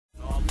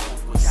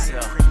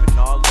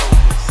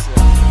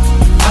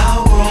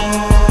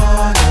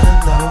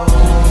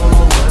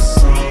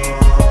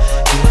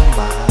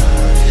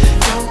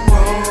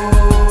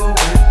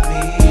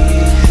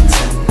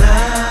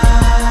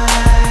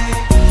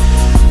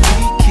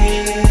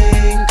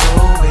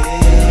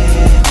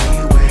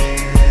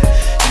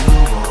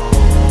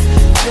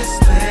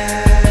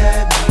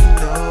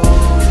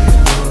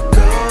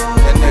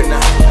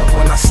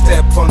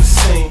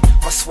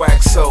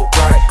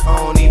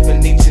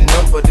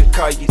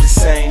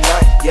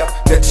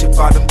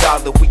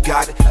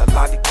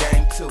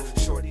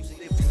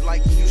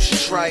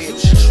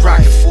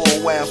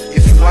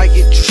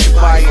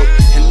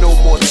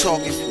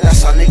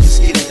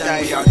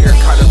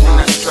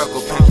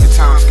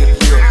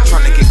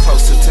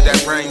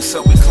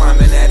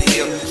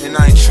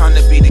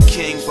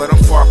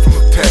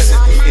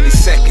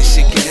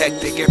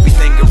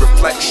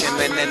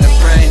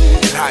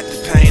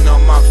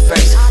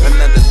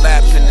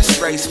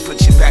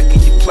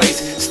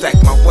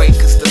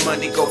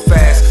money go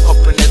fast,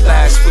 hoping it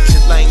lasts. Switch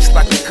your lanes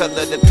like the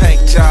color of the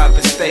paint job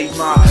and stay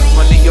my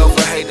money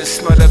over haters.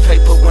 Smell the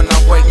paper when I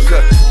wake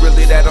up.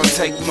 Really that don't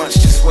take much,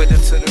 just wait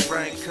until the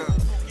rain comes.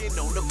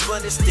 The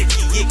bun is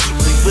sticky, icky,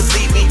 please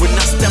believe me. When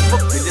I step up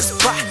in this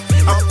spot,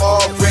 I'm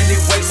already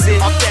wasted.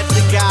 Off that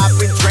liquor I've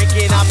been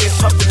drinking, I've been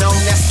puffing on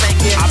that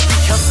stinking. I be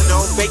hustling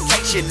on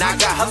vacation, I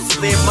got hustle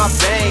in my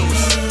veins.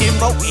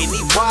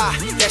 M-O-N-E-Y,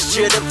 that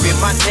should have been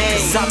my name.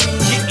 Cause I be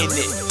getting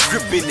it,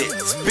 gripping it,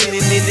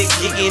 spinning it and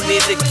getting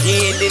it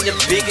again. And the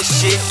biggest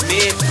shit,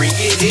 man, bring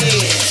it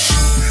in.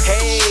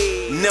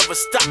 Hey, never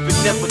stopping,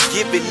 never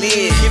giving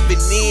in,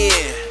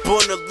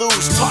 Born to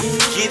lose, taught to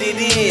get it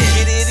in,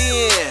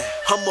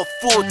 I'm a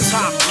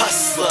full-time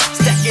hustler,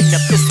 stacking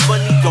up this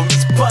money on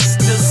these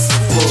busters.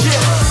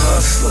 Full-time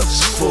hustler,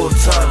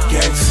 full-time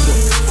gangster,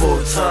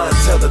 full-time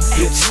tell a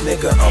bitch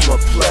nigga I'ma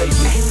play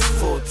you.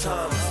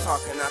 Full-time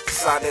talking out the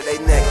side of their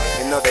neck.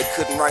 They know they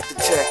couldn't write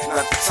the check,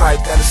 not the type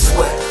that'll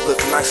sweat.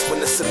 Look nice when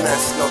it's a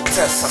mess, no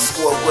test. I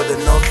score with her,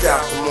 no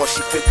doubt. The more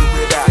she figure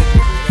it out.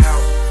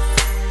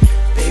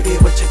 Baby,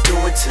 what you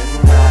doing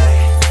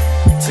tonight?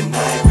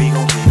 Tonight we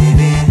gon' get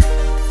it in.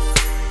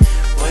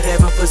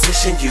 Whatever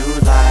position you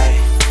like,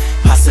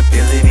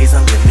 possibilities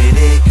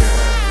unlimited,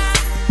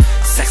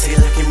 girl. Sexy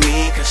looking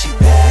mean cause she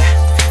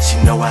bad,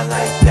 she know I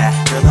like that.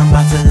 Girl, I'm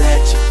about to let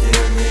you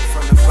feel me.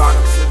 From the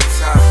bottom to the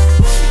top,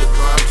 see the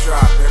bomb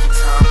drop every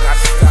time, got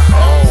to stop.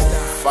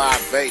 Oh,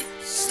 5'8",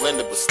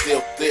 slender but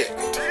still thick.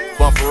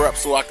 Bump her up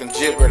so I can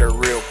jigger her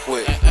real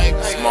quick.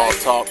 Small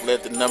talk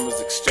led the numbers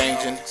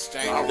exchanging.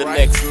 The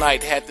next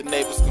night had the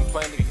neighbors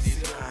complaining.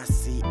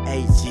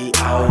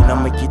 A-G-O,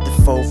 I'ma get the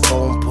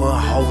fofo and put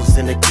holes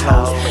in the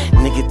clothes.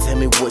 Nigga, tell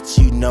me what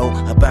you know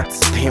about this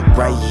pimp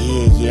right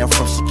here. Yeah, I'm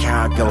from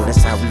Chicago,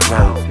 that's how we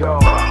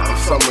roll. I'm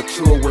so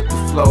mature with the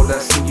flow,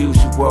 that's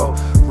unusual.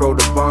 Roll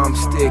the bomb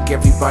stick,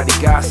 everybody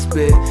got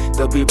spit.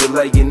 They'll be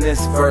relaying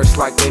this verse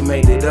like they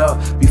made it up.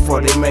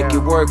 Before they make it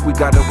work, we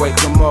gotta wake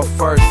them up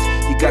first.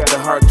 You got the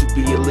heart to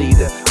be a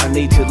leader. I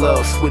need your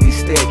love, sweetie,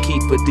 stay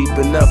keep it deep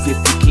enough.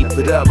 If you keep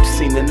it up,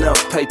 seen enough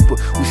paper.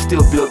 We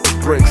still built the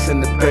bricks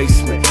in the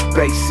basement.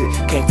 Basic,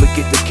 can't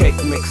forget the cake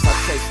mix. I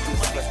taste this.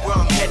 Where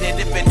I'm headed,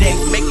 if it ain't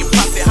making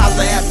profit,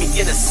 holla at me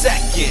in a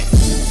second.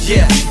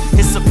 Yeah,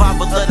 it's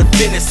survival of the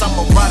fittest.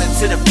 I'ma ride it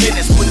to the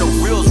finish. When the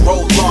wheels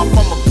roll off,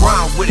 I'ma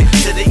grind with it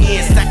to the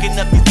end, stacking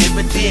up these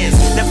dividends.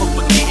 Never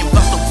forgetting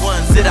about the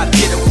ones that I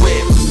did it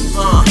with.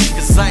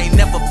 Cause I ain't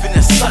never been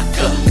a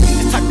sucker.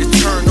 The type to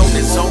turn on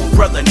his own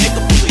brother,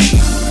 nigga,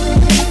 please.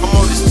 I'm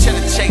on this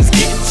cheddar chase,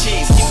 getting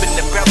cheese, keeping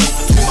the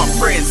balance between my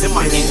friends and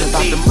my enemies.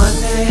 About the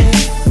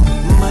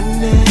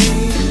money,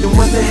 then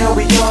what the hell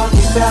we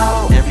talking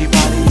about?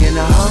 Everybody in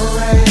a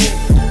hurry,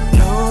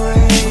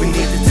 we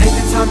need to take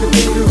the time to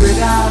figure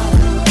it out.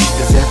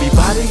 Cause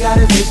everybody got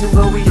a vision,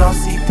 but we all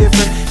see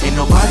different. Ain't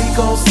nobody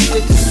gon' see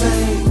it the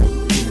same.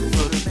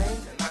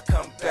 And I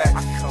come back,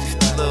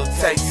 with a little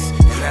taste,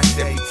 and that's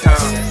every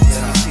time.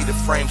 Let me see the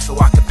frame so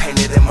I can paint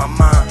it in my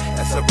mind.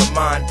 That's a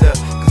reminder,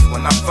 cause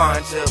when I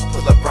find you,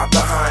 pull up right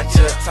behind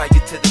you, tie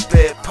you to the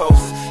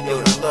bedpost.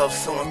 Yo, the love's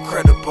so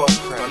incredible,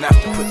 don't have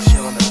to put